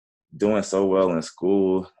doing so well in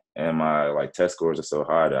school and my like test scores are so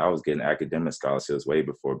high that I was getting academic scholarships way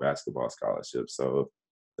before basketball scholarships. So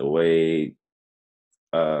the way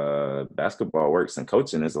basketball works and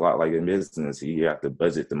coaching is a lot like in business. You have to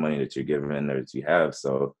budget the money that you're given or that you have.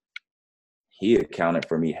 So he accounted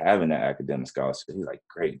for me having that academic scholarship. He's like,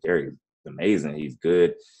 great, Derick, amazing. He's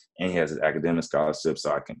good. And he has his academic scholarship,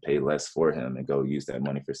 so I can pay less for him and go use that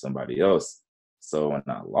money for somebody else. So when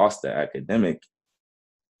I lost the academic,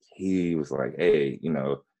 he was like, hey,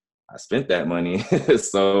 I spent that money,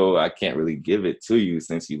 so I can't really give it to you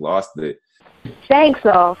since you lost it. Thanks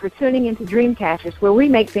all for tuning into Dreamcatchers, where we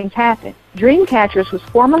make things happen. Dreamcatchers was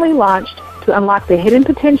formally launched to unlock the hidden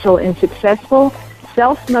potential in successful,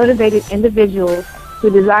 self-motivated individuals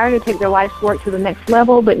who desire to take their life's work to the next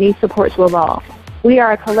level but need support to evolve. We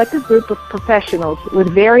are a collective group of professionals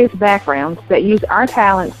with various backgrounds that use our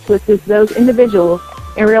talents to assist those individuals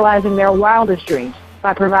in realizing their wildest dreams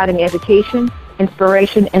by providing education,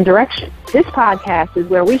 inspiration, and direction. This podcast is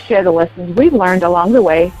where we share the lessons we've learned along the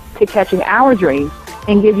way to catching our dreams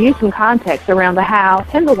and give you some context around the how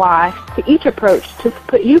and the why to each approach to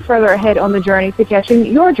put you further ahead on the journey to catching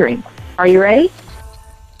your dreams. Are you ready?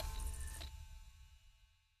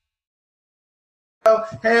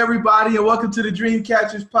 Hey everybody, and welcome to the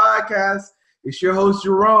Dreamcatchers Podcast. It's your host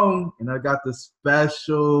Jerome, and I got the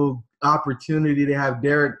special opportunity to have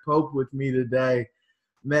Derick Pope with me today.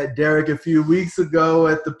 Met Derick a few weeks ago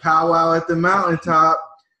at the powwow at the mountaintop,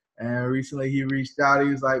 and recently he reached out. He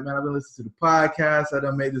was like, man, I've been listening to the podcast. I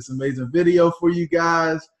done made this amazing video for you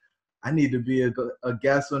guys. I need to be a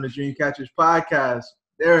guest on the Dreamcatchers Podcast.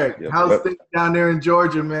 Derick, how's things down there in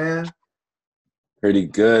Georgia, man? Pretty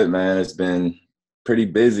good, man. It's been pretty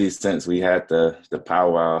busy since we had the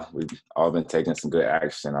powwow. We've all been taking some good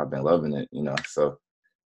action. I've been loving it, so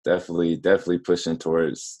definitely pushing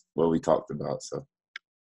towards what we talked about. So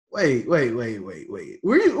wait. Where'd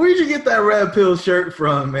you get that red pill shirt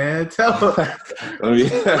from, man? Tell us. What are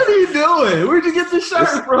you doing? Where'd you get the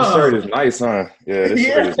shirt from? This shirt is nice, huh? Yeah, this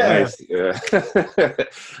shirt is nice. Yeah.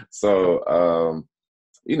 So,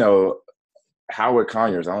 Howard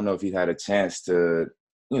Conyers, I don't know if he had a chance to,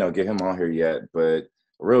 get him on here yet, but a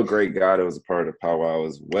real great guy that was a part of the powwow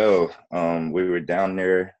as well. We were down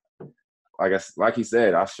there. Like he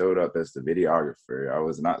said, I showed up as the videographer. I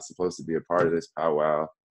was not supposed to be a part of this powwow.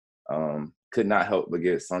 Could not help but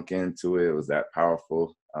get sunk into it. It was that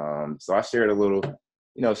powerful. So I shared a little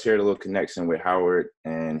connection with Howard,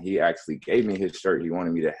 and he actually gave me his shirt. He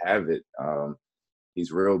wanted me to have it.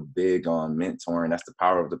 He's real big on mentoring. That's the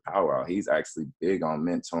power of the powwow. He's actually big on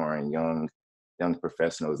mentoring young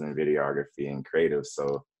professionals in videography and creative.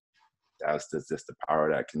 So that's just the power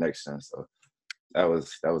of that connection. So that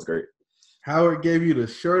was great. Howard gave you the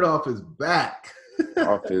shirt off his back.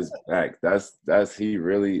 Off his back.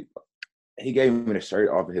 He gave me the shirt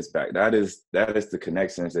off of his back. That is the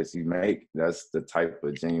connections that you make. That's the type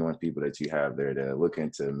of genuine people that you have there that are looking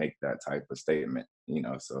to make that type of statement,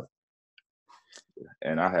 so.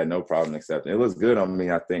 And I had no problem accepting. It looks good on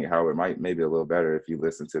me. I think Howard maybe a little better if you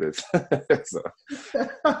listen to this. So.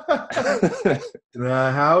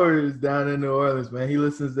 Howard is down in New Orleans, man. He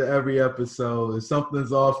listens to every episode. If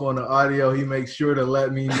something's off on the audio, he makes sure to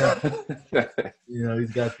let me know.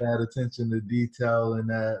 He's got that attention to detail and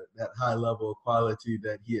that high level of quality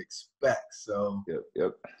that he expects. So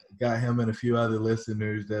yep. Got him and a few other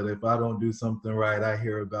listeners that if I don't do something right, I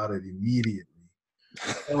hear about it immediately.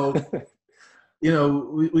 So,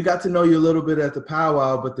 we got to know you a little bit at the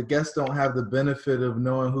powwow, but the guests don't have the benefit of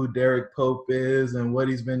knowing who Derick Pope is and what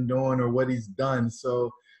he's been doing or what he's done.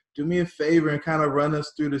 So do me a favor and kind of run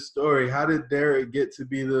us through the story. How did Derick get to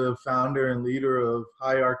be the founder and leader of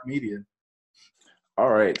High Arc Media? All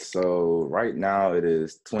right. So right now it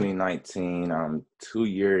is 2019. I'm 2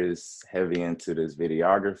 years heavy into this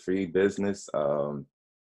videography business.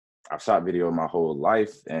 I've shot video my whole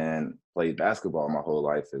life and played basketball my whole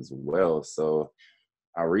life as well. So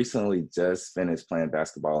I recently just finished playing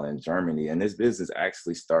basketball in Germany, and this business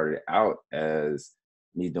actually started out as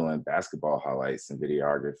me doing basketball highlights and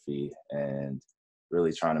videography and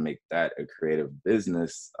really trying to make that a creative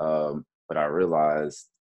business. But I realized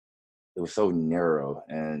it was so narrow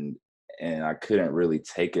and I couldn't really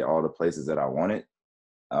take it all the places that I wanted.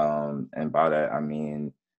 And by that, I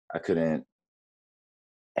mean, I couldn't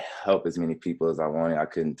help as many people as I wanted. I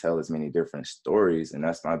couldn't tell as many different stories. And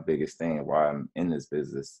that's my biggest thing, why I'm in this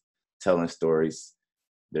business, telling stories.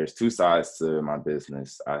 There's two sides to my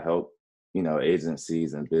business. I help,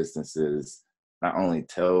 agencies and businesses not only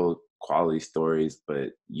tell quality stories,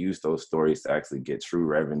 but use those stories to actually get true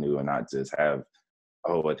revenue and not just have,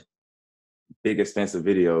 big expensive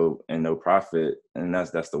video and no profit. And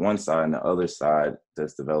that's the one side. And the other side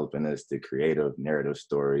that's developing is the creative narrative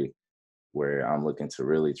story, where I'm looking to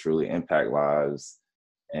really truly impact lives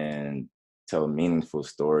and tell meaningful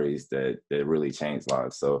stories that really change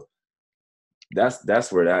lives. So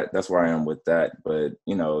that's where I am with that. But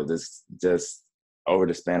this just over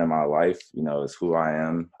the span of my life, it's who I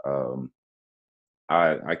am.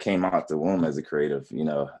 I came out the womb as a creative.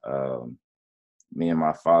 Me and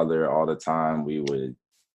my father, all the time, we would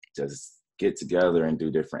just get together and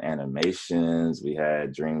do different animations. We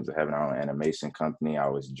had dreams of having our own animation company. I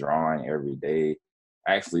was drawing every day.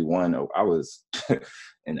 I actually I was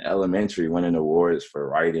in elementary winning awards for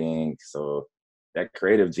writing. So that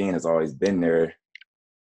creative gene has always been there.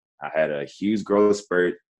 I had a huge growth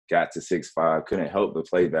spurt, got to 6'5", couldn't help but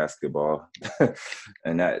play basketball.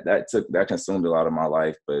 And that consumed a lot of my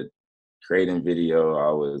life. But creating video,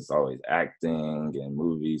 I was always acting and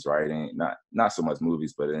movies, writing, not so much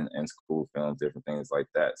movies, but in school films, different things like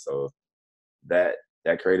that. So that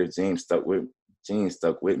creative gene stuck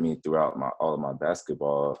with me throughout all of my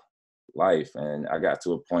basketball life. And I got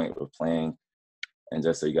to a point of playing, and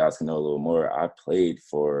just so you guys can know a little more, I played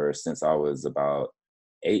since I was about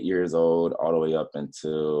 8 years old all the way up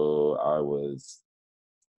until I was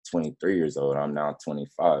 23 years old. I'm now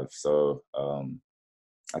 25. So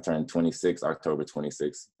I turned 26, October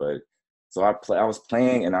 26th. But so I was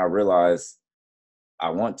playing, and I realized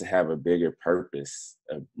I want to have a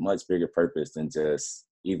much bigger purpose than just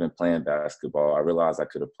even playing basketball. I realized I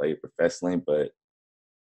could have played professionally, but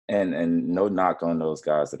and no knock on those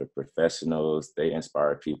guys that are professionals. They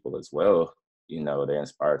inspire people as well. They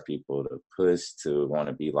inspire people to push, to want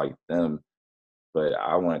to be like them. But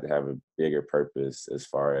I wanted to have a bigger purpose as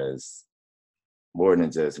far as more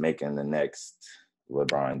than just making the next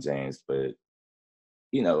LeBron James, but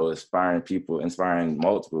inspiring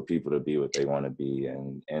multiple people to be what they want to be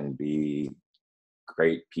and be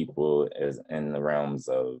great people as in the realms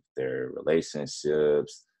of their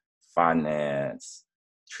relationships, finance,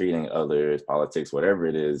 treating others, politics, whatever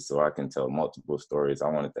it is, so I can tell multiple stories. I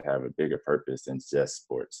wanted to have a bigger purpose than just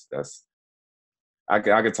sports. I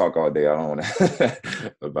could talk all day. I don't want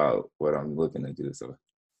to about what I'm looking to do. So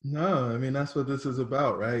No, I mean, that's what this is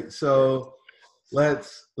about, right? So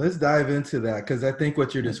let's dive into that, because I think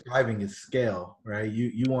what you're describing is scale, right?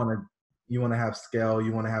 You want to have scale,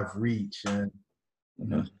 you want to have reach, and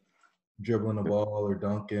dribbling the ball or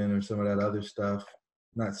dunking or some of that other stuff.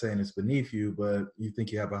 I'm not saying it's beneath you, but you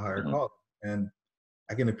think you have a higher calling, and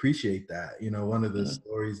I can appreciate that. One of the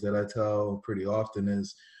stories that I tell pretty often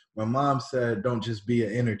is my mom said, "Don't just be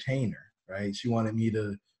an entertainer," right? She wanted me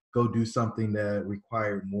to go do something that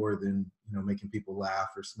required more than making people laugh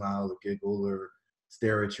or smile or giggle or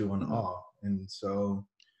stare at you in awe. And so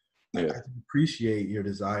I appreciate your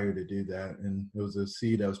desire to do that. And it was a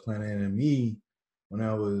seed that was planted in me when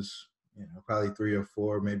I was probably 3 or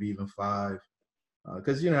 4, maybe even 5.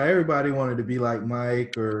 Because everybody wanted to be like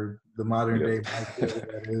Mike or the modern day Mike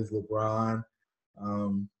that is LeBron.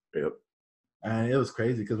 And it was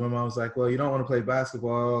crazy because my mom was like, "Well, you don't want to play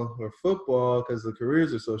basketball or football because the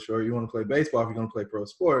careers are so short. You want to play baseball if you're going to play pro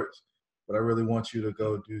sports. But I really want you to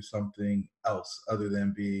go do something else other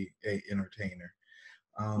than be an entertainer."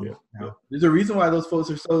 Now, there's a reason why those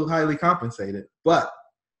folks are so highly compensated. But,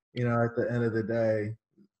 at the end of the day,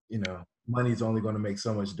 money's only going to make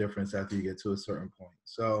so much difference after you get to a certain point.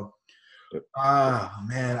 So,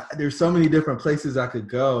 man, there's so many different places I could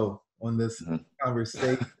go on this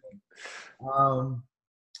conversation.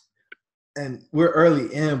 And we're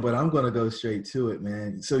early in, but I'm going to go straight to it,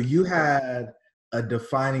 man. So you had a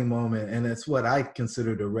defining moment, and it's what I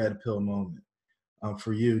consider the red pill moment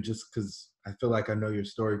for you, just because I feel like I know your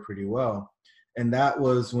story pretty well. And that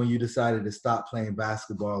was when you decided to stop playing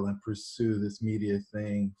basketball and pursue this media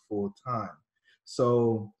thing full time.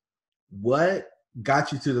 So what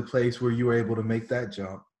got you to the place where you were able to make that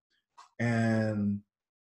jump? And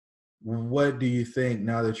what do you think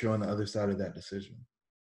now that you're on the other side of that decision?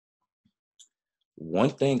 One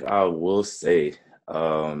thing I will say,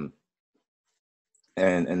 and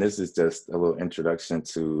this is just a little introduction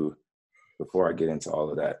to, before I get into all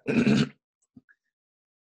of that,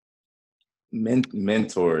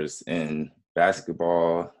 mentors in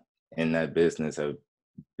basketball in that business have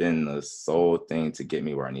been the sole thing to get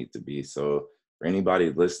me where I need to be. So for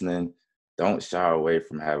anybody listening, don't shy away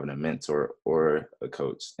from having a mentor or a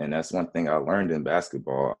coach. And that's one thing I learned in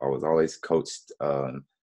basketball. I was always coached,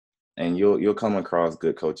 and you'll come across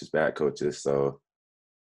good coaches, bad coaches. So,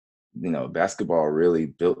 basketball really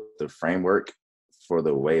built the framework for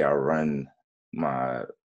the way I run my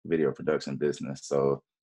video production business. So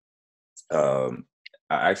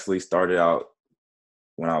I actually started out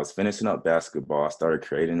when I was finishing up basketball. I started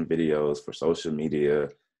creating videos for social media.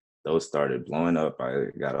 Those started blowing up. I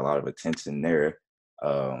got a lot of attention there,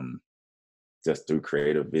 just through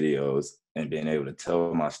creative videos and being able to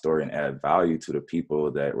tell my story and add value to the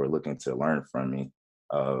people that were looking to learn from me.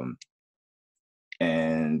 Um,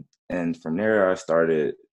 and from there, I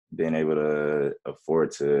started being able to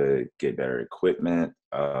afford to get better equipment.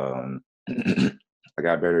 I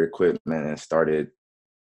got better equipment and started,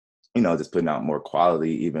 just putting out more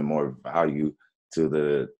quality, even more value to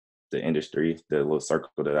the industry, the little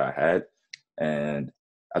circle that I had. And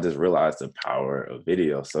I just realized the power of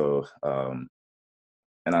video. So, and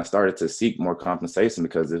I started to seek more compensation,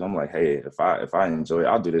 because if I'm like, hey, if I enjoy it,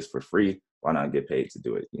 I'll do this for free. Why not get paid to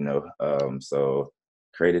do it? So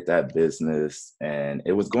created that business, and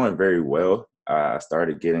it was going very well. I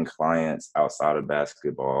started getting clients outside of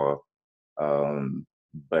basketball,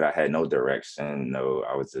 but I had no direction. No,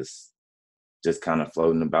 I was just kind of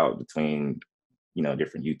floating about between,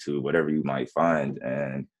 different YouTube, whatever you might find.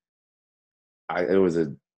 And it was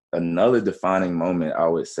another defining moment, I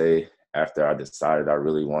would say, after I decided I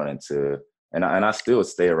really wanted to, and I still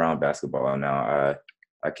stay around basketball now.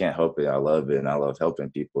 I can't help it. I love it, and I love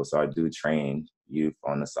helping people. So I do train youth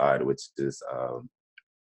on the side, which is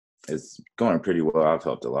it's going pretty well. I've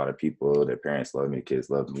helped a lot of people. Their parents love me,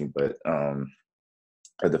 kids love me. But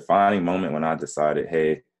a defining moment when I decided,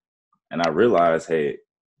 hey, and I realized, hey,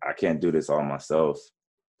 I can't do this all myself.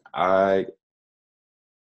 I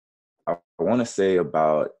want to say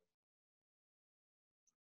about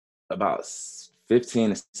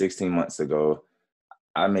 15 to 16 months ago,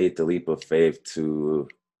 I made the leap of faith to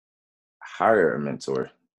hire a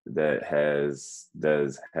mentor that has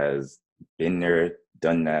been there,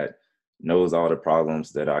 done that, knows all the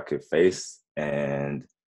problems that I could face. And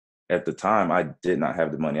at the time, I did not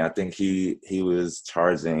have the money. I think he was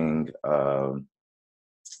charging, I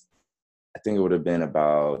think it would have been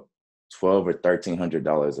about $1,200 or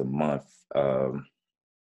 $1,300 a month,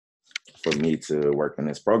 for me to work in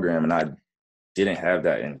this program. And I didn't have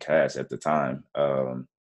that in cash at the time,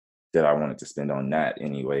 that I wanted to spend on that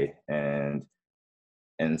anyway. And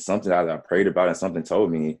something that I prayed about, and something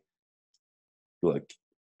told me, look,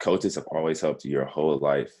 coaches have always helped you your whole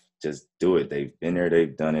life. Just do it. They've been there,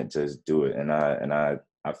 they've done it, just do it. And I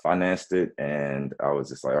financed it, and I was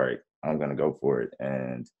just like, all right, I'm gonna go for it.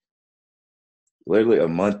 And literally a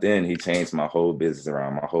month in, he changed my whole business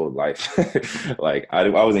around, my whole life. Like I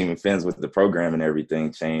wasn't even finished with the program, and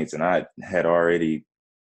everything changed, and I had already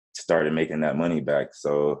started making that money back.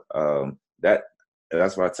 So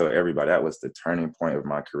that's why I tell everybody that was the turning point of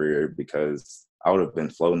my career, because I would have been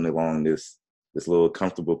floating along this little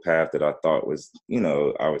comfortable path that I thought was,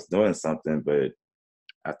 I was doing something, but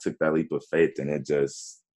I took that leap of faith, and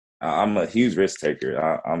I'm a huge risk taker.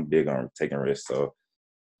 I'm big on taking risks. So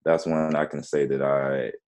that's one I can say that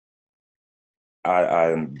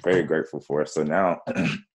I am very grateful for. So now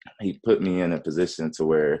he put me in a position to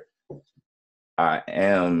where I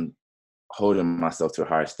am holding myself to a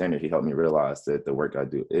higher standard. He helped me realize that the work I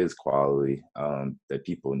do is quality, that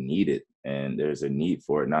people need it, and there's a need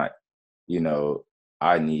for it. Not,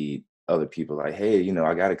 I need other people like, hey,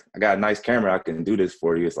 I got a nice camera, I can do this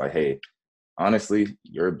for you. It's like, hey, honestly,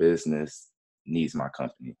 your business needs my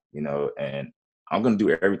company, and I'm going to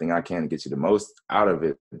do everything I can to get you the most out of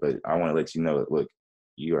it. But I want to let you know, look,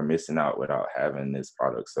 you are missing out without having this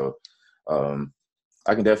product. So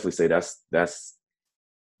I can definitely say that's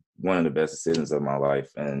one of the best decisions of my life.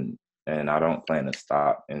 And I don't plan to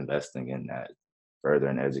stop investing in that further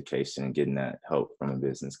in education and getting that help from a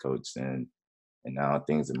business coach. And now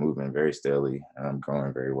things are moving very steadily, and I'm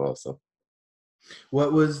growing very well. So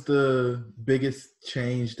what was the biggest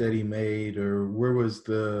change that he made, or where was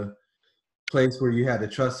the place where you had to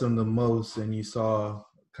trust him the most and you saw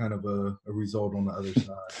kind of a result on the other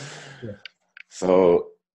side? Yeah. So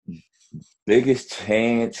biggest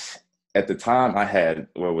change at the time I had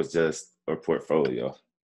what was just a portfolio.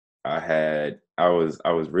 I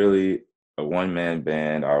was really a one-man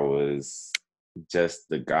band. I was just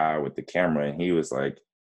the guy with the camera, and he was like,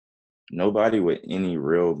 nobody with any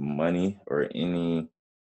real money or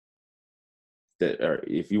or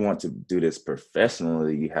if you want to do this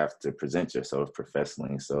professionally, you have to present yourself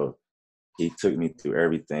professionally. So he took me through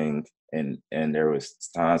everything, and there was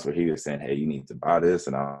times where he was saying, hey, you need to buy this,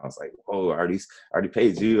 and I was like, oh, I already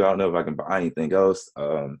paid you, I don't know if I can buy anything else.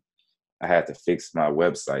 I had to fix my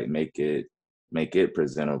website, make it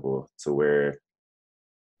presentable to where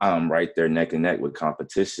I'm right there neck and neck with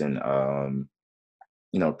competition,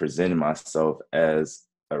 presenting myself as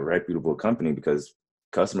a reputable company, because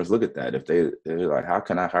customers look at that. If they're like, how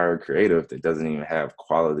can I hire a creative that doesn't even have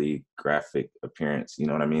quality graphic appearance? You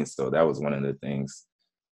know what I mean? So that was one of the things.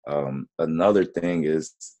 Another thing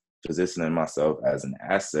is positioning myself as an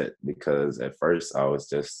asset, because at first I was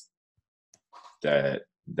just that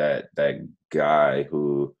guy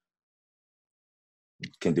who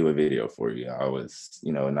can do a video for you. I was,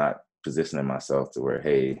 not positioning myself to where,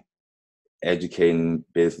 hey, educating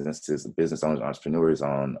businesses, business owners, entrepreneurs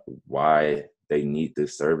on why they need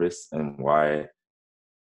this service and why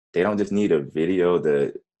they don't just need a video,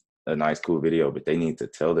 a nice, cool video, but they need to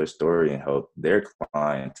tell their story and help their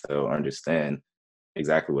client to understand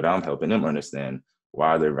exactly what I'm helping them understand,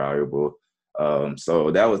 why they're valuable. So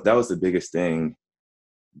that was the biggest thing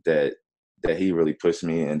that he really pushed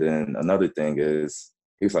me. And then another thing is,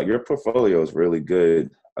 he was like, your portfolio is really good,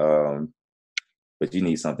 but you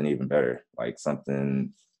need something even better, like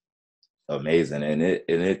something amazing.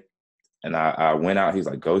 And I went out, he's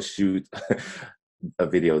like, go shoot a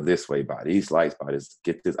video this way, by these lights, by this,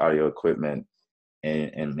 get this audio equipment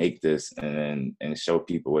and make this and show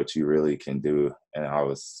people what you really can do. And I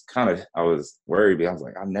was worried, because I was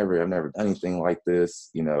like, I've never done anything like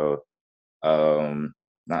this,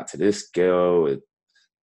 not to this scale, with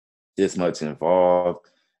this much involved.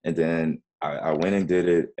 And then I went and did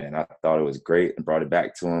it, and I thought it was great, and brought it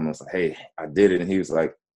back to him. I was like, hey, I did it. And he was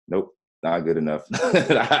like, nope, not good enough.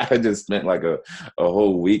 I just spent like a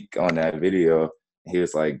whole week on that video. He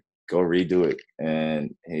was like, go redo it.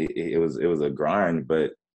 And it was a grind,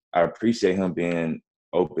 but I appreciate him being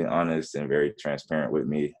open, honest, and very transparent with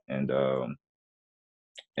me. And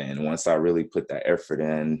once I really put that effort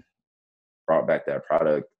in, brought back that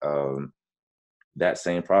product, that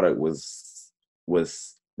same product was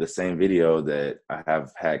the same video that I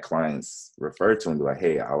have had clients refer to and be like,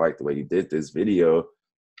 hey, I like the way you did this video.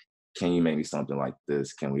 Can you make me something like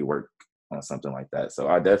this? Can we work on something like that? So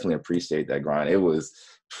I definitely appreciate that grind. It was,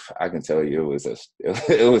 I can tell you,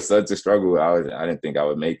 it was such a struggle. I didn't think I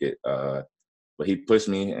would make it, but he pushed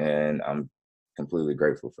me, and I'm completely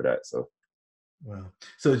grateful for that. So. Wow.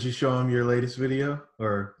 So did you show him your latest video,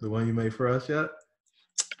 or the one you made for us yet?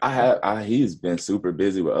 He's been super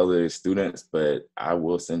busy with other students, but I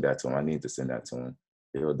will send that to him. I need to send that to him.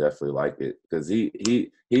 He'll definitely like it, because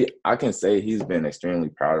I can say he's been extremely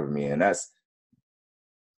proud of me, and that's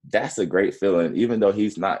a great feeling. Even though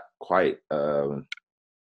he's not quite a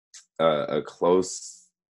close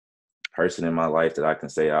person in my life that I can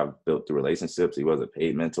say I've built through relationships. He was a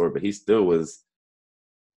paid mentor, but he still was.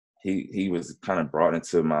 He was kind of brought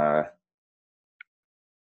into my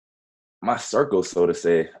circle, so to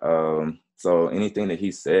say. So anything that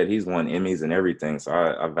he said, he's won Emmys and everything. So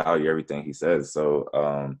I value everything he says. So,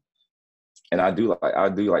 and I do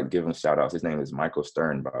like give him shout outs. His name is Michael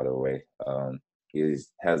Stern, by the way. He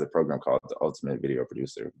has a program called The Ultimate Video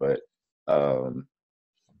Producer. But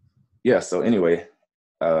yeah. So anyway,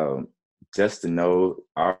 just to know,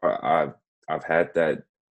 I've had that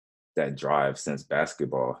drive since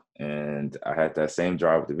basketball, and I had that same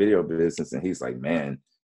drive with the video business. And he's like, man,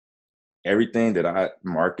 everything that I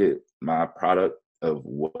market my product of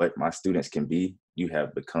what my students can be, you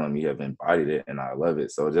have embodied it, and I love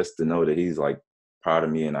it. So just to know that he's like proud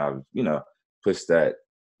of me, and I've, pushed to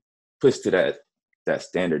that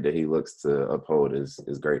standard that he looks to uphold is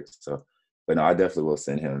great. So, but no, I definitely will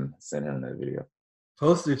send him that video.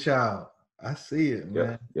 Poster child. I see it,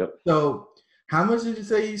 man. Yep. So how much did you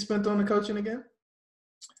say you spent on the coaching again?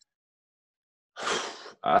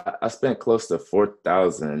 I spent close to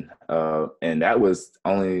 $4,000, and it was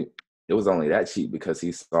only that cheap because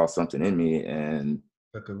he saw something in me, and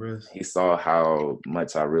he saw how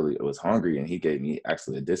much I really was hungry, and he gave me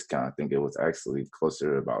actually a discount. I think it was actually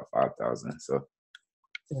closer to about $5,000. So,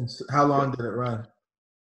 how long did it run?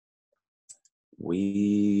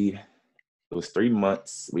 It was 3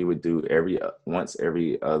 months. We would do once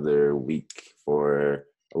every other week for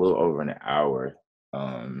a little over an hour.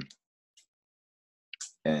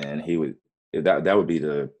 And that would be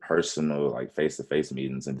the personal, like, face-to-face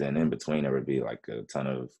meetings. And then in between, there would be like a ton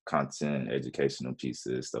of content, educational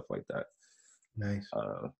pieces, stuff like that. Nice.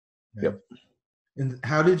 Nice. Yep. And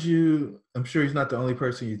I'm sure he's not the only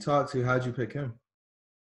person you talked to. How'd you pick him?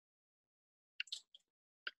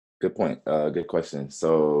 Good point. Good question.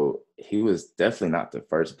 So he was definitely not the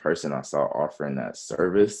first person I saw offering that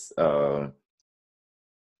service.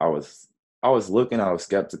 I was looking, I was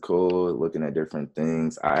skeptical, looking at different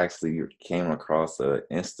things. I actually came across a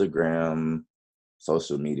Instagram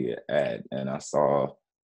social media ad, and I saw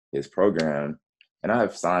his program, and I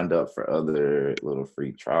have signed up for other little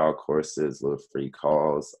free trial courses, little free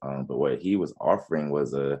calls. But what he was offering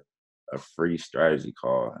was a free strategy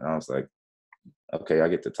call. And I was like, okay, I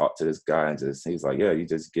get to talk to this guy, and he's like, yeah, you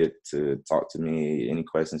just get to talk to me. Any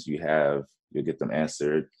questions you have, you'll get them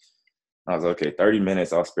answered. I was like, okay, 30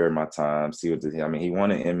 minutes, I'll spare my time, see what he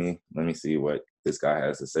wanted in me. Let me see what this guy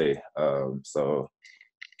has to say. So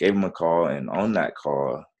gave him a call, and on that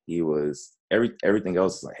call, he was everything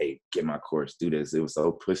else was like, hey, get my course, do this. It was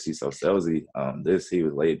so pushy, so salesy. He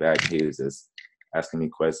was laid back. He was just asking me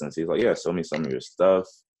questions. He's like, yeah, show me some of your stuff.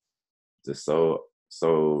 Just so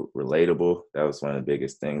relatable. That was one of the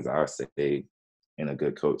biggest things I would say in a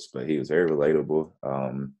good coach. But he was very relatable.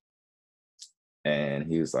 And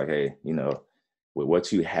he was like, hey, with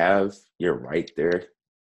what you have, you're right there,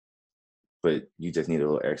 but you just need a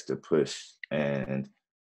little extra push. And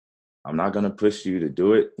I'm not going to push you to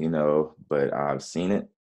do it, but I've seen it.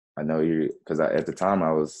 I know because at the time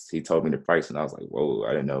he told me the price, and I was like, whoa,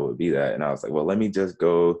 I didn't know it would be that. And I was like, well, let me just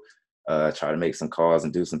go try to make some calls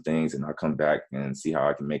and do some things, and I'll come back and see how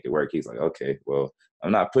I can make it work. He's like, okay, well,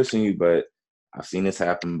 I'm not pushing you, but I've seen this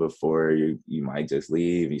happen before. You might just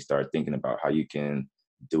leave. You start thinking about how you can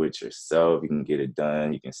do it yourself. You can get it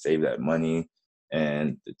done. You can save that money.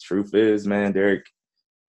 And the truth is, man, Derick,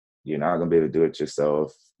 you're not going to be able to do it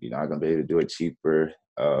yourself. You're not going to be able to do it cheaper.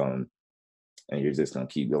 And you're just going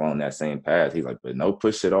to keep going that same path. He's like, but no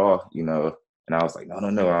push at all, And I was like, no.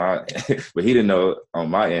 But he didn't know on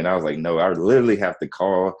my end. I was like, no, I literally have to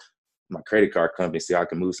call my credit card company, see how I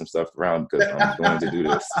can move some stuff around because I'm going to do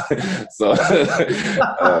this. So,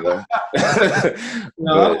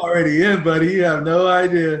 I'm already in, buddy. You have no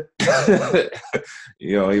idea.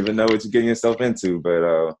 You don't even know what you're getting yourself into. But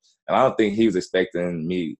and I don't think he was expecting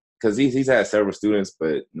me, because he's had several students,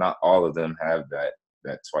 but not all of them have the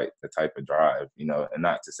type of drive, and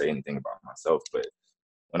not to say anything about myself, but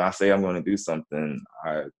when I say I'm going to do something,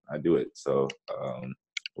 I do it. So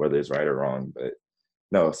whether it's right or wrong, but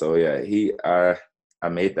no. So yeah, I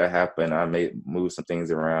made that happen. I moved some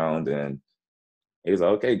things around, and he was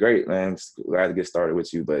like, okay, great, man. Just glad to get started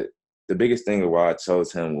with you. But the biggest thing of why I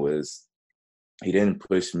chose him was he didn't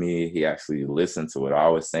push me. He actually listened to what I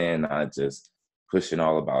was saying, not just pushing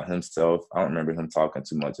all about himself. I don't remember him talking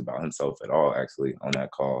too much about himself at all, actually, on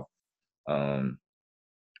that call. And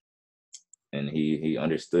he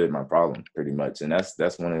understood my problem pretty much. And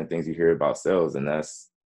that's one of the things you hear about sales. And that's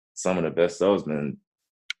some of the best salesmen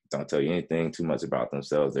don't tell you anything too much about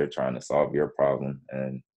themselves. They're trying to solve your problem.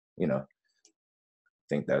 And, I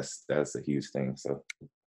think that's a huge thing. So,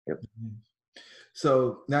 yep.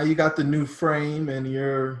 So now you got the new frame, and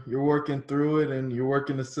you're working through it, and you're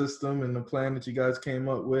working the system and the plan that you guys came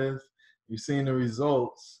up with. You're seeing the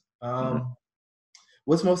results.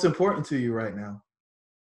 What's most important to you right now?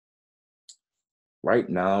 Right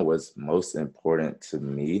now, what's most important to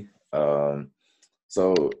me.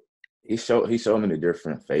 So he showed me the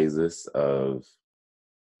different phases of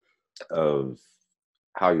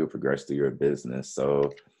how you progress through your business.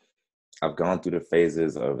 So I've gone through the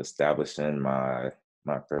phases of establishing my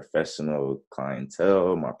professional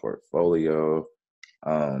clientele, my portfolio.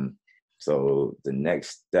 So the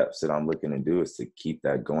next steps that I'm looking to do is to keep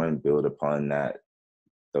that going, build upon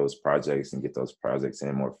those projects and get those projects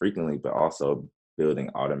in more frequently, but also building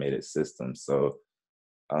automated systems. So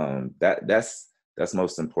that's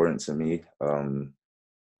most important to me,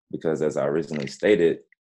 because as I originally stated,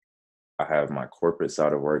 I have my corporate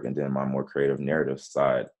side of work and then my more creative narrative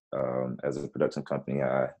side. As a production company,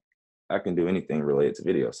 I can do anything related to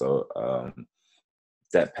video. So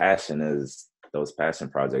those passion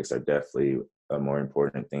projects are definitely a more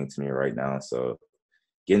important thing to me right now. So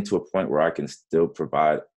getting to a point where I can still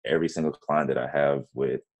provide every single client that I have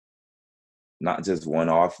with not just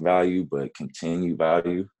one-off value, but continued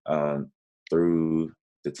value through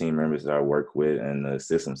the team members that I work with and the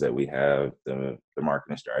systems that we have, the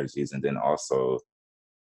marketing strategies, and then also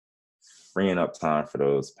freeing up time for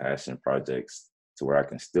those passion projects to where I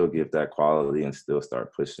can still give that quality and still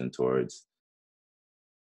start pushing towards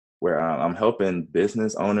where I'm helping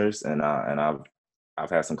business owners. And I've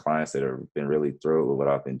had some clients that have been really thrilled with what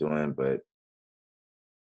I've been doing, but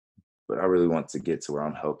I really want to get to where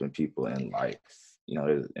I'm helping people in life,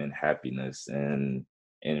 in happiness and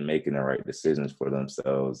making the right decisions for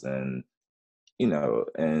themselves, and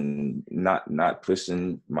and not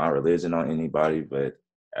pushing my religion on anybody, but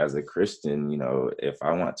as a Christian, if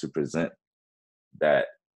I want to present that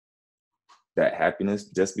happiness,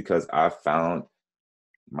 just because I found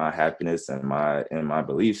my happiness and my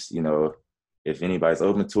beliefs, if anybody's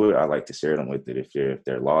open to it, I like to share them with it. If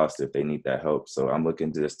they're lost, if they need that help. So I'm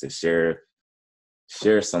looking just to share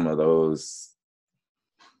some of those,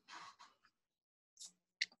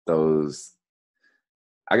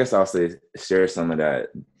 I guess I'll say, share some of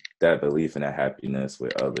that belief and that happiness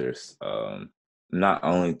with others. not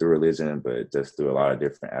only through religion, but just through a lot of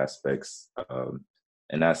different aspects.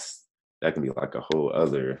 And that can be like a whole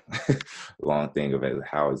other long thing of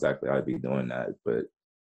how exactly I'd be doing that. But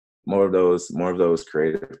more of those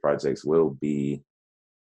creative projects will be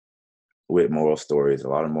with moral stories, a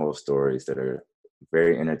lot of moral stories that are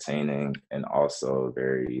very entertaining and also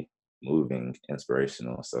very moving,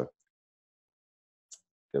 inspirational. So,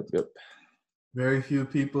 yep. Very few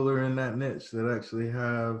people are in that niche that actually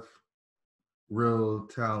have real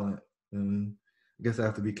talent. And I guess I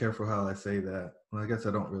have to be careful how I say that. Well, I guess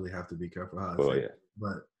I don't really have to be careful how I say it.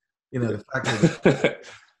 But, the fact that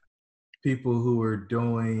people who are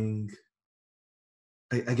doing,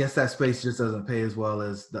 I guess that space just doesn't pay as well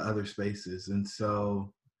as the other spaces. And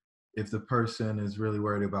so if the person is really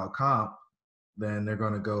worried about comp, then they're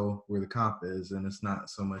going to go where the comp is, and it's not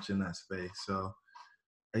so much in that space. So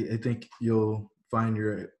I think you'll find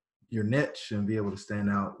your niche and be able to stand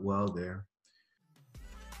out well there.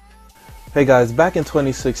 Hey guys, back in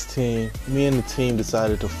 2016, me and the team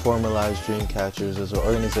decided to formalize Dreamcatchers as an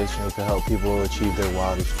organization who can help people achieve their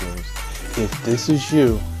wildest dreams. If this is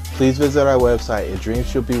you, please visit our website at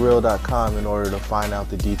dreamshouldbereal.com in order to find out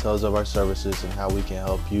the details of our services and how we can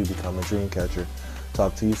help you become a Dreamcatcher.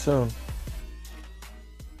 Talk to you soon.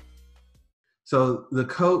 So the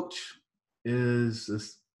coach is a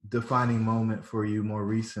defining moment for you more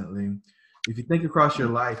recently. If you think across your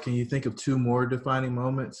life, can you think of two more defining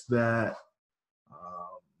moments that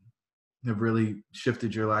have really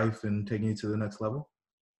shifted your life and taken you to the next level?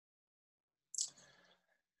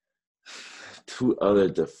 Two other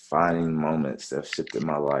defining moments that shifted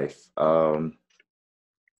my life.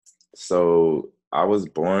 So I was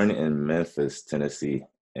born in Memphis, Tennessee.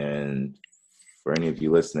 And for any of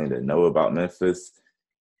you listening that know about Memphis,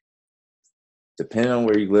 depending on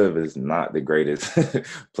where you live, is not the greatest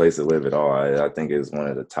place to live at all. I think it's one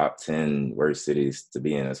of the top 10 worst cities to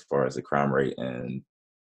be in as far as the crime rate and,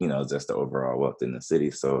 just the overall wealth in the city.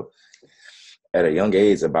 So at a young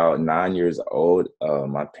age, about 9 years old,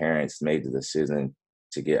 my parents made the decision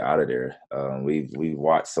to get out of there. We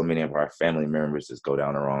watched so many of our family members just go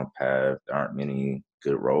down the wrong path. There aren't many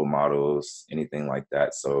good role models, anything like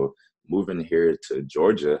that. So moving here to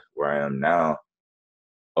Georgia, where I am now,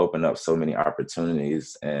 opened up so many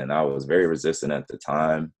opportunities. And I was very resistant at the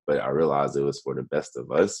time, but I realized it was for the best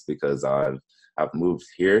of us because I've moved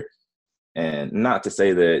here. And not to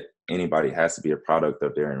say that anybody has to be a product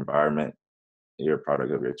of their environment. You're a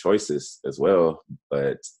product of your choices as well.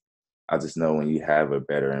 But I just know when you have a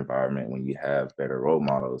better environment, when you have better role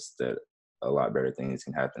models, that a lot better things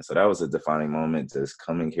can happen. So that was a defining moment, just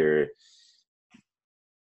coming here,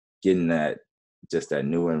 getting that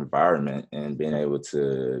new environment and being able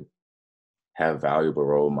to have valuable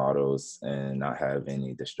role models and not have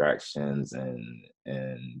any distractions. And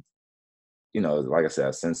like I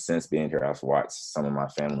said, since being here, I've watched some of my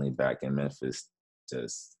family back in Memphis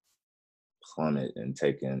just plummet and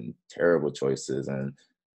taking terrible choices. And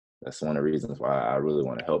that's one of the reasons why I really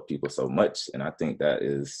want to help people so much. And I think that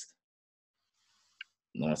is,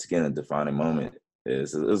 once again, a defining moment.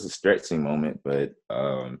 It was a stretching moment, but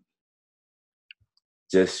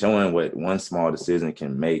just showing what one small decision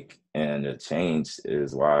can make and a change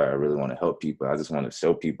is why I really want to help people. I just want to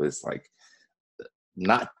show people it's like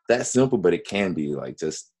not that simple, but it can be. Like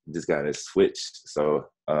just gotta switch. So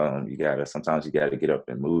sometimes you gotta get up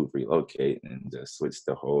and move, relocate, and just switch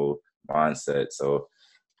the whole mindset. So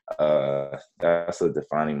that's a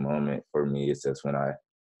defining moment for me. It's just when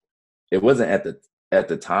it wasn't at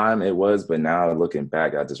the time it was, but now looking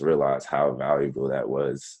back, I just realized how valuable that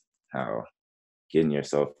was, how getting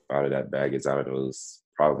yourself out of that baggage, out of those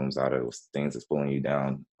problems, out of those things that's pulling you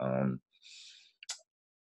down.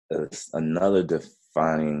 It's another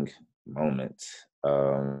defining moment.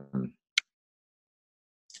 I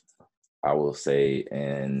will say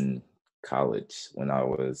in college when I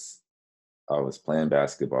was playing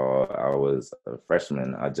basketball. I was a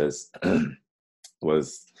freshman. I just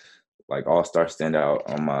was like all-star standout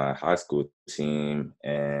on my high school team,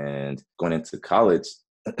 and going into college,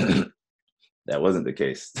 that wasn't the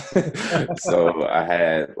case. So I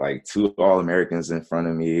had like 2 All-Americans in front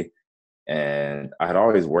of me, and I had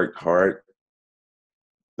always worked hard,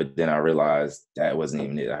 but then I realized that wasn't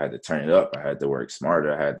even it. I had to turn it up. I had to work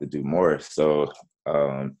smarter. I had to do more. So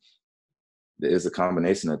there's a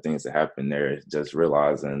combination of things that happen there. Just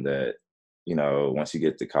realizing that, once you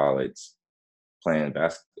get to college, playing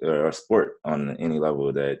basketball or sport on any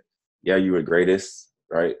level, that, yeah, you were greatest,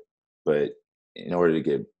 right? But in order to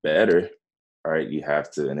get better, right, you have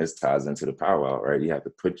to, and this ties into the powwow, right? You have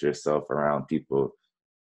to put yourself around people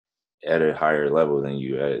at a higher level than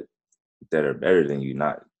you at, that are better than you,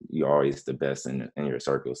 not you always the best in your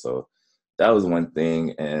circle. So that was one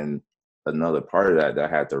thing. And another part of that I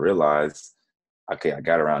had to realize, okay, I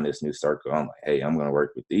got around this new circle. I'm like, hey, I'm going to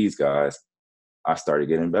work with these guys. I started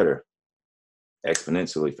getting better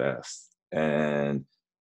exponentially fast. And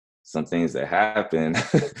some things that happened,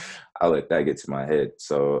 I let that get to my head.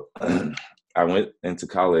 So I went into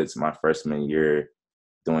college my freshman year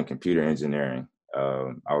doing computer engineering.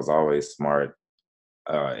 I was always smart.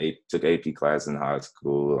 Took AP class in high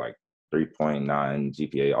school, like 3.9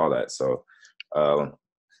 GPA, all that. So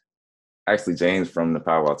actually, James from the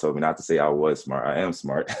Powerwall told me not to say I was smart. I am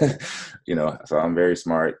smart, so I'm very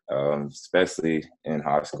smart, especially in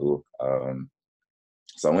high school.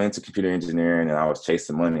 So I went into computer engineering and I was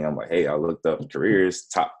chasing money. I'm like, hey, I looked up careers,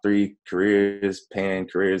 top 3 careers, paying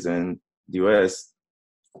careers in the US,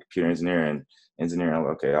 computer engineering. I'm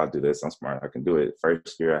like, okay, I'll do this. I'm smart. I can do it.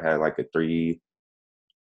 First year, I had like a 3.0,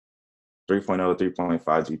 3.5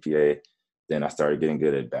 GPA. Then I started getting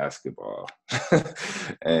good at basketball.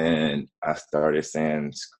 And I started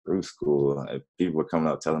saying, screw school. People were coming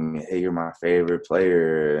up telling me, hey, you're my favorite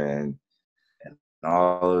player. And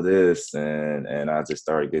all of this, and I just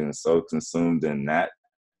started getting so consumed in that,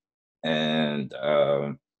 and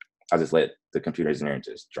I just let the computer engineering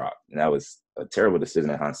just drop, and that was a terrible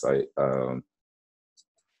decision in hindsight.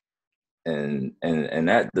 And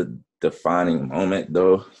that the defining moment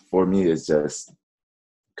though for me is just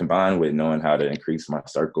combined with knowing how to increase my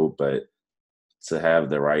circle, but to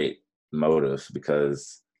have the right motive,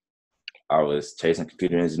 because I was chasing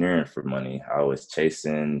computer engineering for money. I was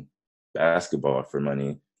chasing basketball for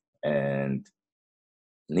money, and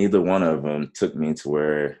neither one of them took me to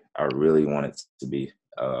where I really wanted to be.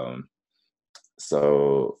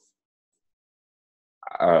 So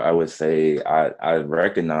I would say I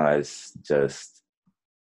recognize just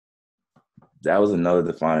that was another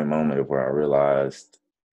defining moment where I realized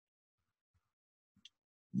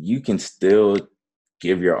you can still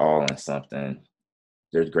give your all in something.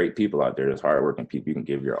 There's great people out there. There's hardworking people. You can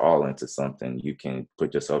give your all into something. You can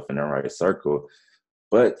put yourself in the right circle.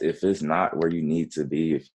 But if it's not where you need to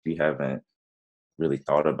be, if you haven't really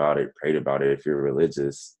thought about it, prayed about it, if you're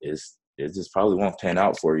religious, it just probably won't pan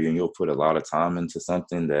out for you. And you'll put a lot of time into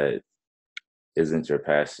something that isn't your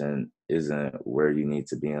passion, isn't where you need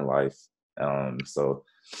to be in life. So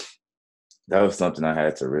that was something I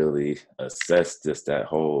had to really assess, just that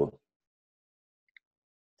whole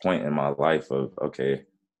point in my life of, okay,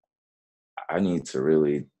 I need to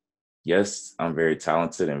really, yes, I'm very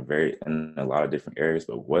talented and very in a lot of different areas,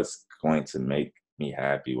 but what's going to make me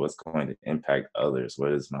happy? What's going to impact others?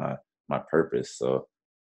 What is my purpose? So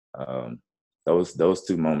those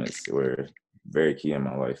 2 moments were very key in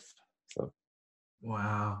my life. So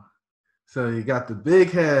Wow. So you got the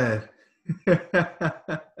big head.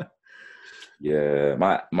 yeah,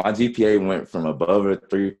 my GPA went from above a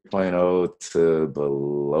 3.0 to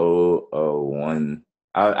below a 1.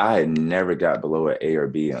 I had never got below an A or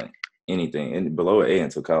B on anything, and below an A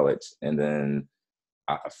until college, and then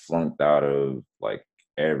I flunked out of like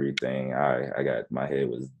everything. I got, my head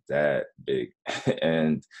was that big,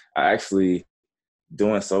 and I actually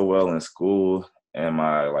doing so well in school, and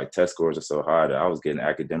my like test scores are so high that I was getting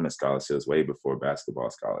academic scholarships way before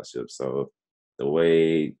basketball scholarships. So the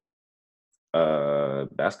way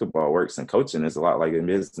basketball works and coaching is a lot like in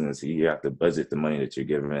business. You have to budget the money that you're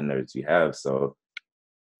given or that you have. So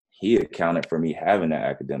he accounted for me having that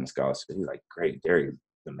academic scholarship. He's like, great, Derick is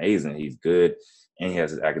amazing. He's good. And he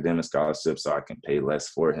has his academic scholarship, so I can pay less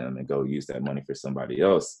for him and go use that money for somebody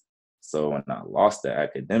else. So when I lost the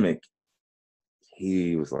academic,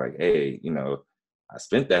 he was like, hey, I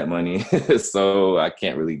spent that money, so I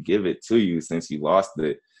can't really give it to you since you lost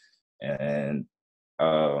it. And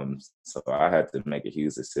so I had to make a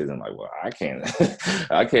huge decision, like, well, I can't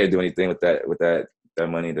I can't do anything with that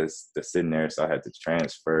money that's sitting there. So I had to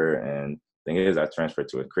transfer. And the thing is, I transferred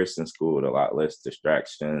to a Christian school with a lot less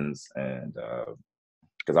distractions. And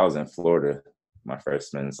because I was in Florida my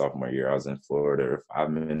freshman and sophomore year, I was in Florida, 5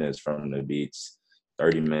 minutes from the beach,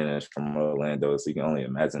 30 minutes from Orlando. So you can only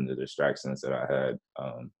imagine the distractions that I had.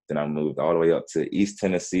 Then I moved all the way up to East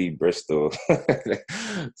Tennessee, Bristol,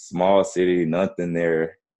 small city, nothing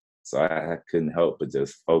there. So I couldn't help but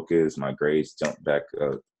just focus. My grades jumped back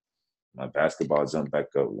up. My basketball jumped back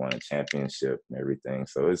up, won a championship and everything.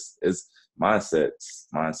 So it's mindsets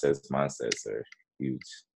are huge.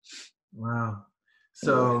 Wow.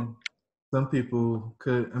 So some people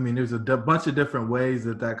could, there's a bunch of different ways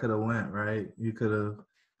that could have went, right? You could have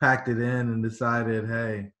packed it in and decided,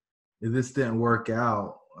 hey, if this didn't work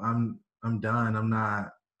out, I'm done. I'm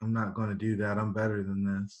not going to do that. I'm better than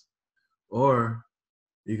this. Or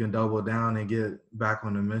you can double down and get back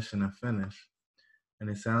on the mission and finish. And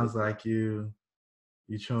it sounds like you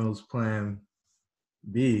chose plan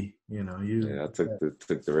B, you know, Yeah, I took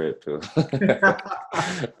the red pill.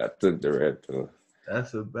 I took the red pill.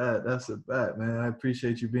 That's a bet. That's a bet, man. I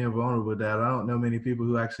appreciate you being vulnerable with that. I don't know many people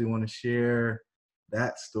who actually want to share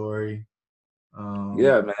that story.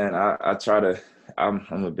 Yeah, man. I try to. I'm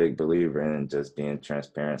a big believer in just being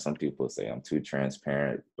transparent. Some people say I'm too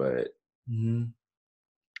transparent, but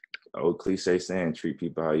old cliche saying, treat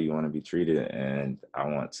people how you want to be treated. And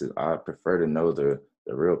I prefer to know the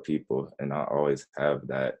real people, and I always have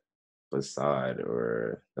that facade.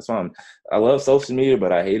 Or that's why I love social media,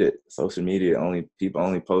 but I hate it. Social media people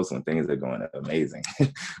only post when things are going amazing.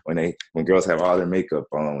 when girls have all their makeup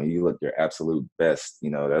on, when you look your absolute best, you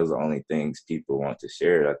know, those are the only things people want to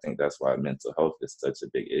share. I think that's why mental health is such a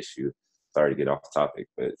big issue. Sorry to get off topic,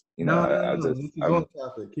 but you know, no. Keep going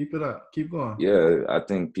topic. Keep it up. Keep going. Yeah, I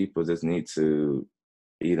think people just need to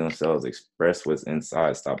be themselves, express what's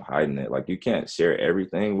inside, stop hiding it. Like, you can't share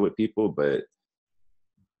everything with people, but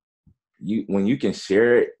when you can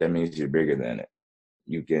share it, that means you're bigger than it.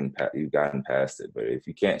 You've gotten past it. But if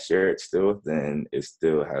you can't share it still, then it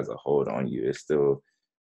still has a hold on you. It's still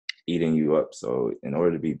eating you up. So in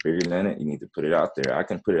order to be bigger than it, you need to put it out there. I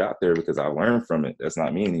can put it out there because I learned from it. That's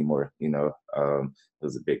not me anymore. You know, it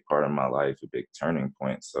was a big part of my life, a big turning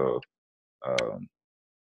point. So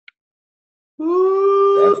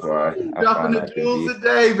that's why I dropping the jewels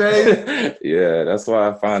today, babe. Yeah, that's why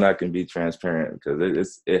I find I can be transparent,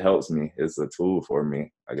 because it helps me. It's a tool for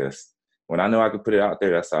me, I guess. When I know I can put it out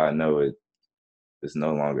there, that's how I know it's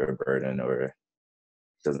no longer a burden or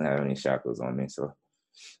doesn't have any shackles on me. So,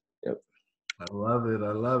 yep. I love it.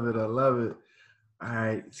 I love it. I love it. All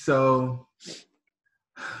right. So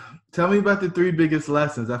tell me about the 3 biggest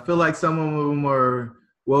lessons. I feel like some of them are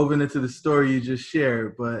woven into the story you just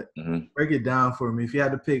shared, but break it down for me. If you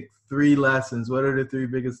had to pick 3 lessons, what are the 3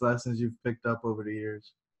 biggest lessons you've picked up over the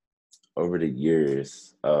years? Over the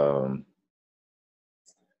years,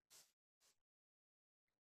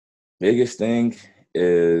 biggest thing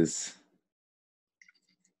is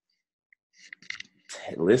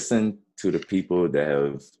listen to the people that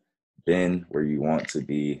have been where you want to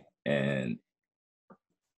be, and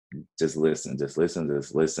just listen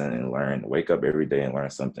and learn. Wake up every day and learn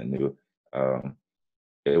something new.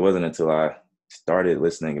 It wasn't until I started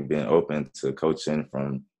listening and being open to coaching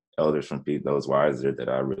from elders, from people those wiser, that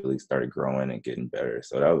I really started growing and getting better.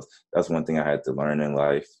 So that's one thing I had to learn in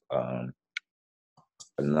life.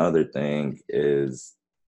 Another thing is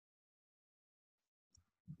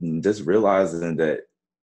just realizing that,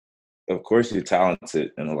 of course, you're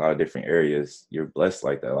talented in a lot of different areas. You're blessed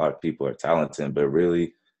like that. A lot of people are talented, but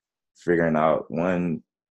really figuring out, one,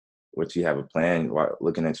 what you have a plan,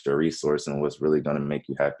 looking at your resource and what's really going to make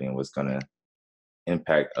you happy and what's going to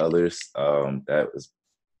impact others. That was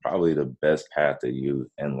probably the best path for you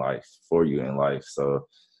in life. So,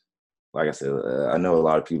 like I said, I know a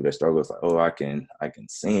lot of people that struggle with, like, oh, I can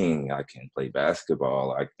sing, I can play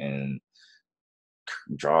basketball, I can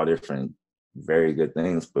draw different very good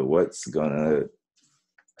things, but what's gonna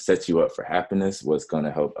set you up for happiness? What's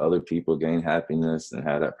gonna help other people gain happiness and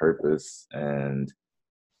have that purpose? And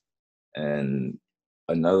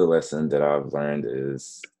another lesson that I've learned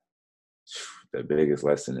is, the biggest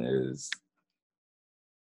lesson is,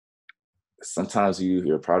 sometimes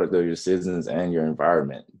you're a product of your citizens and your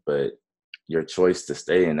environment, but your choice to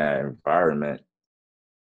stay in that environment,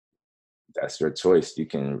 that's your choice. You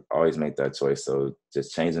can always make that choice. So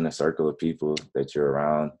just changing the circle of people that you're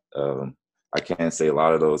around. I can't say a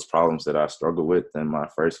lot of those problems that I struggled with in my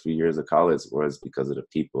first few years of college was because of the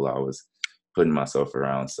people I was putting myself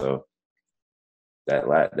around. So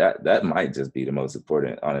that might just be the most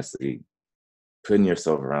important, honestly, putting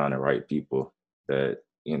yourself around the right people that,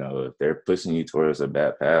 you know, if they're pushing you towards a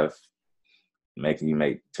bad path, making you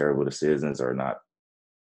make terrible decisions, or not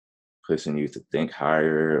pushing you to think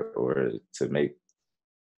higher or to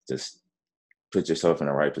just put yourself in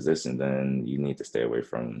the right position, then you need to stay away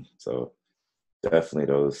from them. So definitely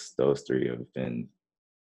those 3 have been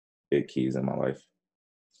big keys in my life.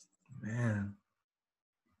 Man,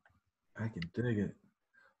 I can dig it.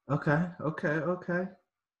 Okay.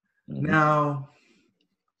 Now,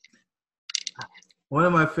 one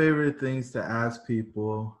of my favorite things to ask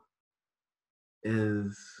people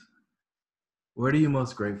is, what are you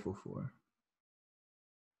most grateful for?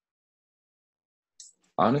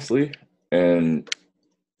 Honestly, and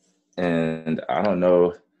I don't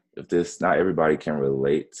know if not everybody can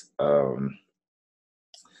relate,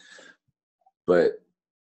 but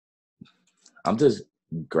I'm just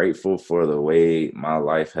grateful for the way my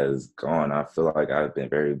life has gone. I feel like I've been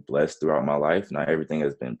very blessed throughout my life. Not everything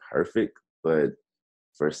has been perfect, but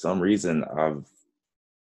for some reason, I've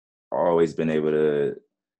always been able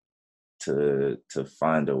to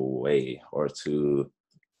find a way or to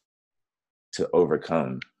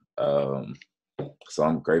overcome. Um, so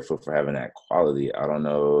I'm grateful for having that quality. I don't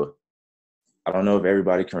know if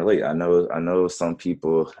everybody can relate. I know some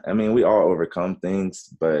people, I mean, we all overcome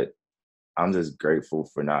things, but I'm just grateful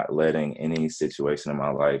for not letting any situation in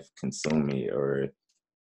my life consume me or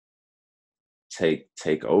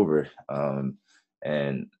take over.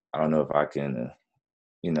 And I don't know if I can,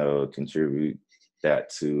 contribute that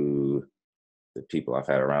to the people I've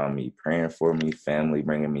had around me praying for me, family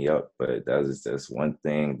bringing me up, but that is just one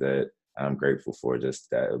thing that I'm grateful for, just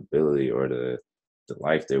that ability or the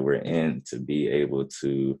life that we're in to be able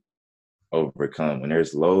to overcome. When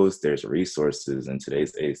there's lows, there's resources. In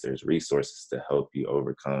today's age, there's resources to help you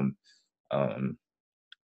overcome. And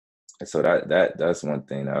so that's one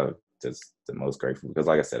thing I'm just the most grateful, because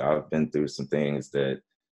like I said, I've been through some things that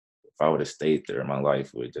if I would have stayed there, my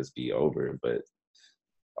life would just be over, but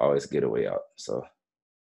I always get a way out. So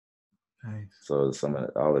Nice. So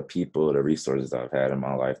all the people, the resources I've had in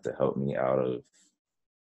my life to help me out of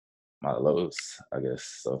my lows, I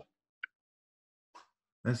guess. So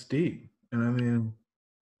That's deep. And I mean,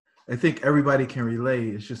 I think everybody can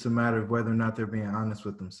relate. It's just a matter of whether or not they're being honest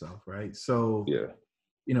with themselves, right? So, yeah,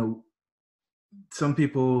 some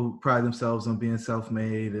people pride themselves on being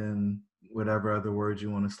self-made and whatever other words you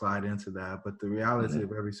want to slide into that. But the reality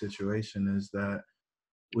of every situation is that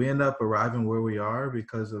we end up arriving where we are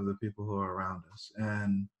because of the people who are around us.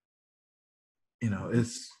 And,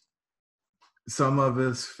 it's, some of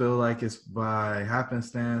us feel like it's by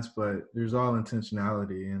happenstance, but there's all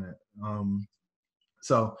intentionality in it.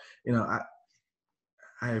 So,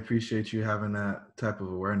 I appreciate you having that type of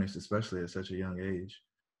awareness, especially at such a young age.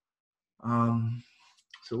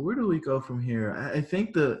 So where do we go from here? I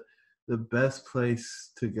think the best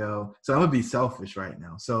place to go. So I'm gonna be selfish right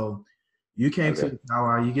now. So you came to the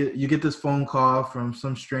powwow. You get this phone call from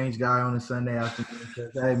some strange guy on a Sunday afternoon.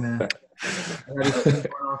 Says, "Hey man, I got this thing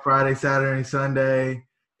going on Friday, Saturday, Sunday.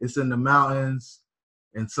 It's in the mountains,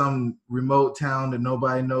 in some remote town that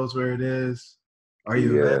nobody knows where it is. Are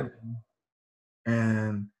you ready?"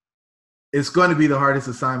 And it's going to be the hardest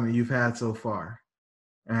assignment you've had so far.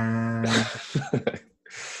 And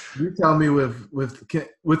you tell me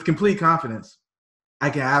with complete confidence, I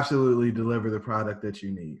can absolutely deliver the product that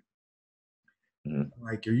you need. Mm-hmm.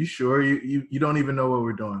 Like, are you sure? You don't even know what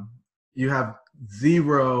we're doing. You have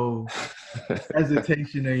zero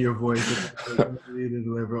hesitation in your voice to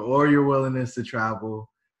deliver, or your willingness to travel,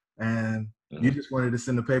 and you just wanted to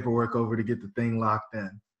send the paperwork over to get the thing locked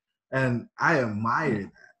in. And I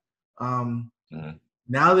admire that.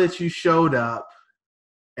 Now that you showed up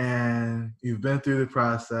and you've been through the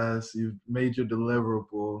process, you've made your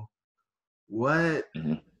deliverable, what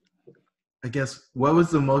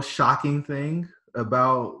was the most shocking thing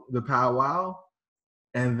about the powwow?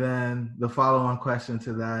 And then the follow-on question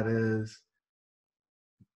to that is,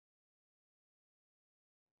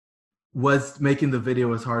 was making the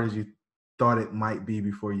video as hard as you thought it might be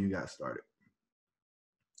before you got started?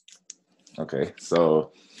 Okay,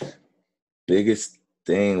 so biggest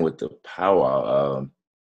thing with the powwow.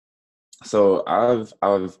 So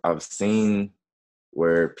I've seen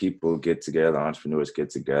where people get together, entrepreneurs get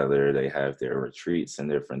together, they have their retreats and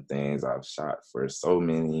different things. I've shot for so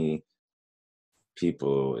many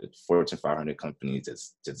people, Fortune 500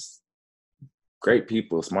 companies, just great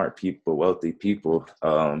people, smart people, wealthy people.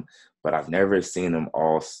 But I've never seen them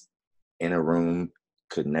all in a room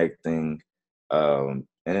connecting.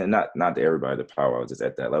 And not to everybody, the powwow just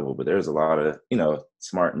at that level, but there's a lot of,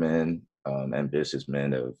 smart men, ambitious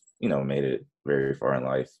men that have, made it very far in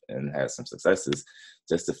life and had some successes.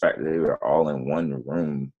 Just the fact that they were all in one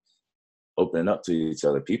room, opening up to each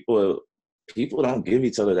other. People don't give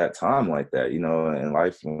each other that time like that, in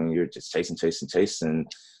life. When you're just chasing,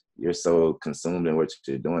 you're so consumed in what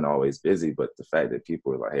you're doing, always busy. But the fact that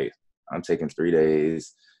people are like, hey, I'm taking 3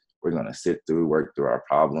 days. We're going to work through our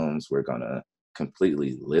problems. We're going to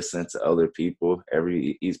completely listen to other people.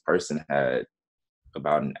 Each person had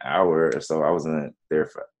about an hour or so. I wasn't there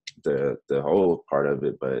for the whole part of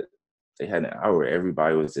it, but they had an hour.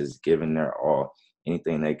 Everybody was just giving their all.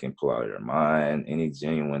 Anything they can pull out of their mind, any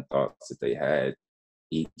genuine thoughts that they had,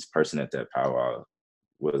 each person at that powwow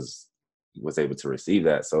was able to receive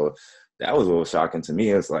that. So that was what was shocking to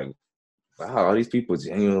me. It's like, wow, all these people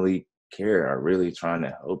genuinely care, are really trying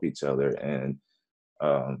to help each other and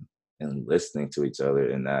listening to each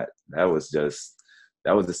other. And that was just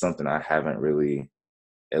something I haven't really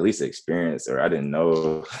at least experience, or I didn't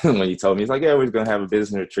know when you told me, it's like, yeah, we're going to have a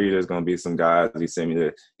business retreat. There's going to be some guys. You sent me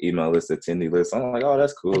the email list, attendee list. I'm like, oh,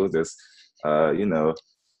 that's cool. Just, you know,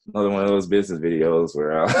 another one of those business videos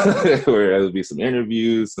where, where there'll be some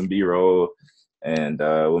interviews, some B-roll, and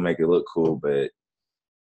we'll make it look cool. But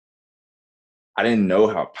I didn't know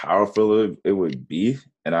how powerful it would be,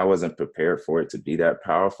 and I wasn't prepared for it to be that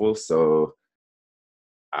powerful. So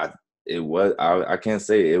I can't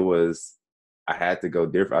say it was, I had to go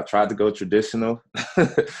different. I tried to go traditional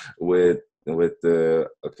with the,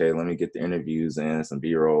 okay, let me get the interviews and some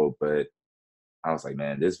B-roll, but I was like,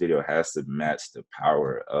 man, this video has to match the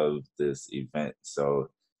power of this event. So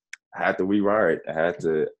I had to rewire it. I had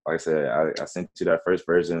to, like I said, I sent you that first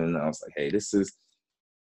version, and I was like, hey, this is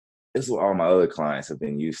what all my other clients have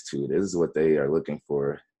been used to. This is what they are looking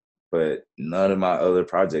for. But none of my other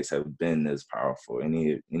projects have been this powerful.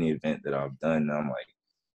 Any event that I've done, I'm like,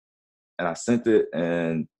 and I sent it,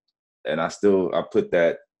 and I put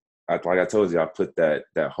that, like I told you, I put that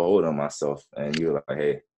hold on myself, and you were like,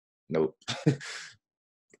 hey, nope.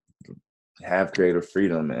 Have creative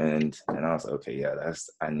freedom, and I was like, okay, yeah,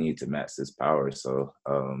 I need to match this power. So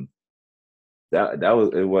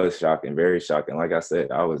it was shocking, very shocking. Like I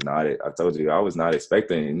said, I told you I was not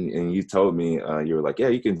expecting, and you told me, you were like, yeah,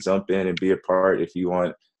 you can jump in and be a part if you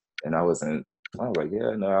want. And I was like,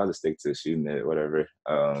 yeah, no, I'll just stick to shooting it, whatever.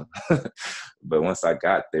 But once I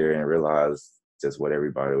got there and realized just what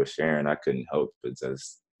everybody was sharing, I couldn't help but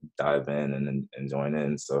just dive in and join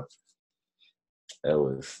in. So that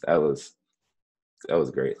was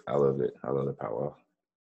great. I loved it. I love the powwow.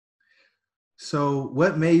 So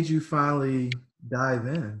what made you finally dive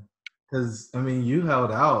in? Because, I mean, you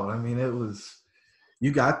held out. I mean,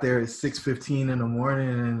 you got there at 6:15 in the morning,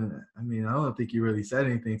 and I mean, I don't think you really said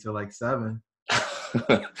anything till like 7.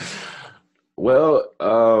 Well,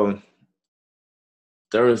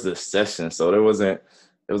 there was this session, so there was a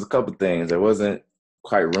couple things. There wasn't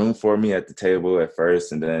quite room for me at the table at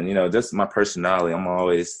first, and then, just my personality, I'm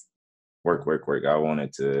always work. I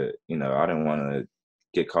wanted to, I didn't want to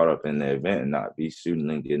get caught up in the event and not be shooting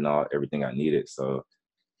and getting everything I needed. So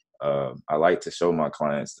I like to show my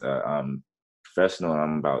clients that I'm professional and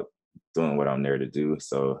I'm about doing what I'm there to do.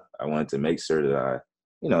 So I wanted to make sure that I,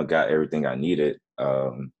 got everything I needed.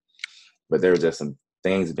 But there were just some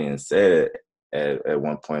things being said at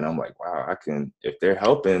one point. I'm like, wow, if they're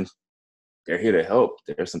helping, they're here to help.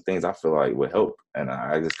 There's some things I feel like would help. And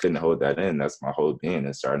I just couldn't hold that in. That's my whole being,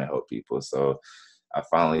 is starting to help people. So I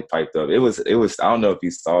finally piped up. It was, I don't know if you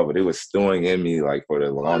saw, but it was stewing in me like for the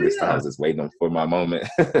longest time. I was just waiting for my moment,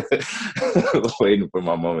 waiting for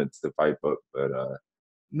my moment to pipe up. But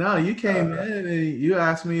no, you came in and you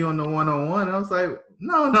asked me on the one-on-one. I was like,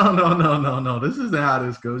 no. This isn't how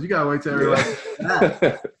this goes. You gotta wait till everybody.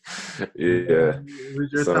 Yeah. It was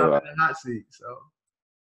your time in the hot seat. So.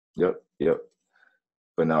 Yep.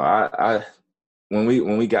 But no, I when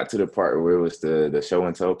we got to the part where it was the show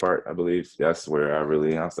and tell part, I believe that's where I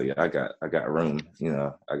was like, yeah, I got room,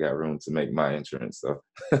 I got room to make my entrance. So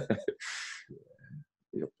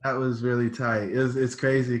yep. That was really tight. It's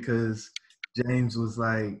crazy because James was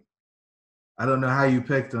like, I don't know how you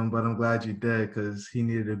picked him, but I'm glad you did, because he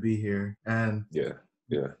needed to be here. And yeah.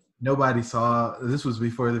 Nobody saw, this was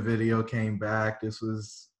before the video came back. This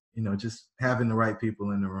was, just having the right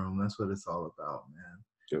people in the room. That's what it's all about, man.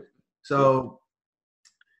 Yep. So,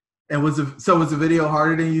 and was the video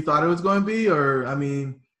harder than you thought it was going to be? Or, I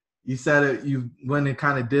mean, you said it, you went and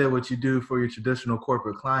kind of did what you do for your traditional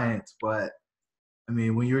corporate clients, but I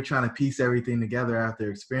mean, when you were trying to piece everything together after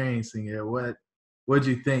experiencing it, what'd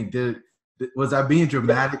you think? Was I being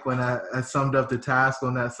dramatic when I summed up the task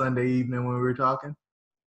on that Sunday evening when we were talking?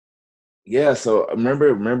 Yeah, so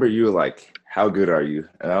remember you were like, how good are you?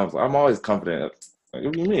 And I'm always confident. Like,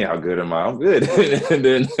 what do you mean, how good am I? I'm good. And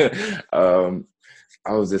then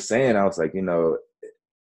I was just saying, I was like, I'm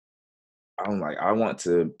like, I want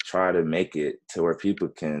to try to make it to where people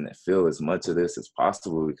can feel as much of this as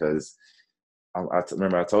possible, because I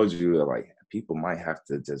remember I told you, like, people might have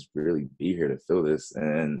to just really be here to feel this.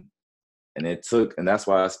 And that's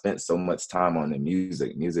why I spent so much time on the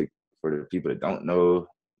music. Music, for the people that don't know,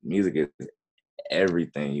 music is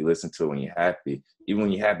everything. You listen to it when you're happy. Even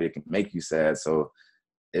when you're happy, it can make you sad. So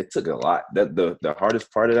it took a lot. The hardest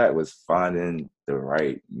part of that was finding the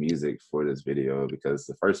right music for this video, because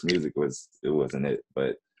the first music wasn't it.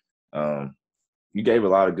 But you gave a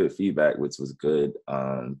lot of good feedback, which was good.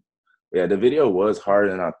 Yeah, the video was harder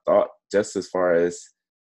than I thought, just as far as,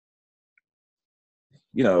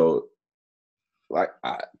 like,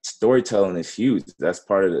 storytelling is huge. That's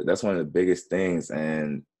part of it. That's one of the biggest things.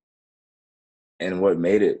 And And what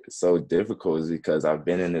made it so difficult is because I've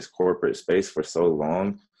been in this corporate space for so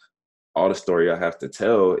long. All the story I have to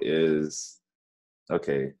tell is,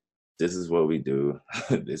 okay, this is what we do.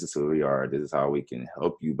 This is who we are. This is how we can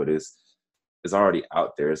help you. But it's already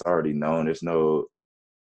out there. It's already known. There's no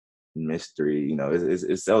mystery. You know,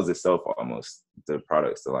 it sells itself almost, the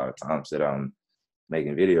products a lot of times that I'm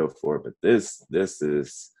making video for. But this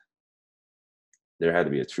is, there had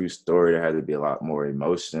to be a true story. There had to be a lot more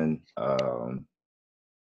emotion.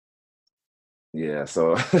 Yeah,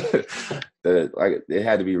 so it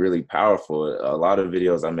had to be really powerful. A lot of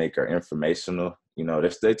videos I make are informational. You know,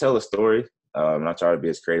 they tell a story. And I try to be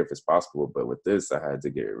as creative as possible. But with this, I had to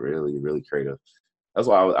get really, really creative. That's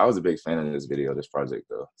why I was a big fan of this video, this project,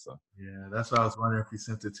 though. So yeah, that's why I was wondering if you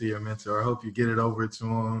sent it to your mentor. I hope you get it over to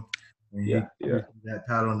him. And yeah. That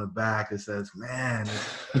pat on the back that says, "Man,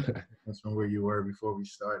 that's from where you were before we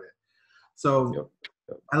started." So. Yep.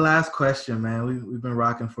 My last question, man. We've been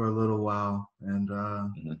rocking for a little while, and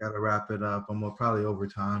got to wrap it up. I'm probably over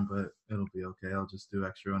time, but it'll be okay. I'll just do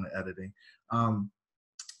extra on the editing.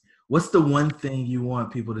 What's the one thing you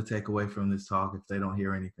want people to take away from this talk if they don't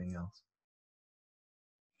hear anything else?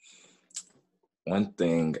 One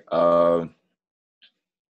thing,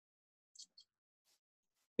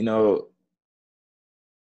 you know,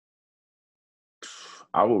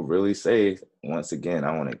 I will really say, once again,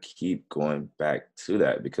 I want to keep going back to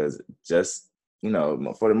that, because just, you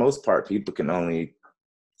know, for the most part, people can only,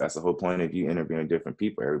 that's the whole point of you interviewing different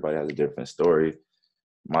people. Everybody has a different story.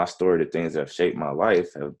 My story, the things that have shaped my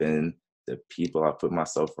life have been the people I put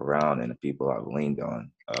myself around and the people I've leaned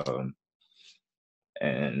on.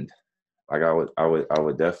 And like I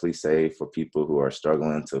would definitely say, for people who are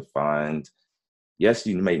struggling to find, yes,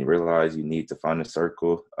 you may realize you need to find a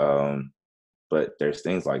circle, but there's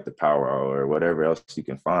things like the Power Hour or whatever else you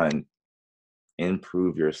can find.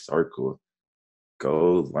 Improve your circle.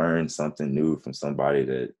 Go learn something new from somebody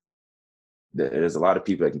that there's a lot of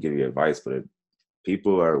people that can give you advice, but if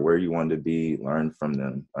people are where you want to be, learn from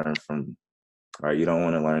them. Learn from, right? You don't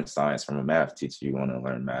want to learn science from a math teacher. You want to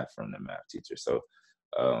learn math from the math teacher. So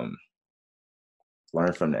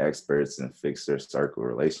learn from the experts and fix their circle.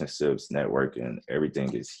 Relationships, networking,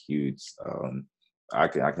 everything is huge. I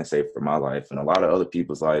can say for my life and a lot of other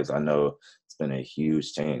people's lives, I know it's been a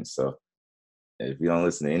huge change. So if you don't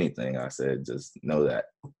listen to anything I said, just know that.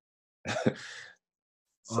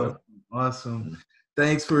 So, awesome.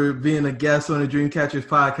 Thanks for being a guest on the Dreamcatchers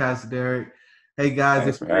Podcast, Derick. Hey guys,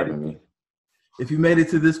 thanks for having me. If you made it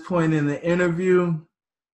to this point in the interview,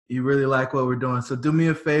 you really like what we're doing. So do me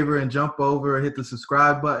a favor and jump over, hit the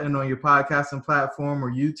subscribe button on your podcasting platform or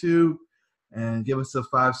YouTube, and give us a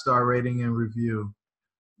 5-star rating and review.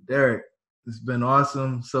 Derick, it's been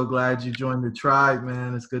awesome. So glad you joined the tribe,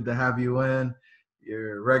 man. It's good to have you in.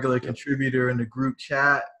 You're a regular contributor in the group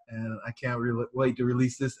chat, and I can't wait to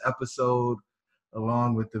release this episode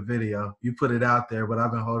along with the video. You put it out there, but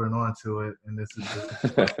I've been holding on to it, and this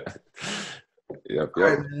is good. Yep. All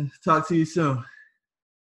right, man. Talk to you soon.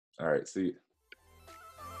 All right, see you.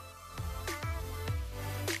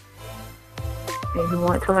 If you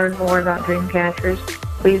want to learn more about Dreamcatchers,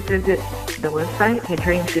 please visit the website at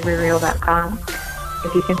dreamshouldebereal.com.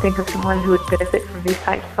 If you can think of someone who would benefit from these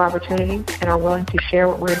types of opportunities and are willing to share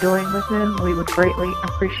what we're doing with them, we would greatly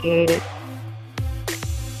appreciate it.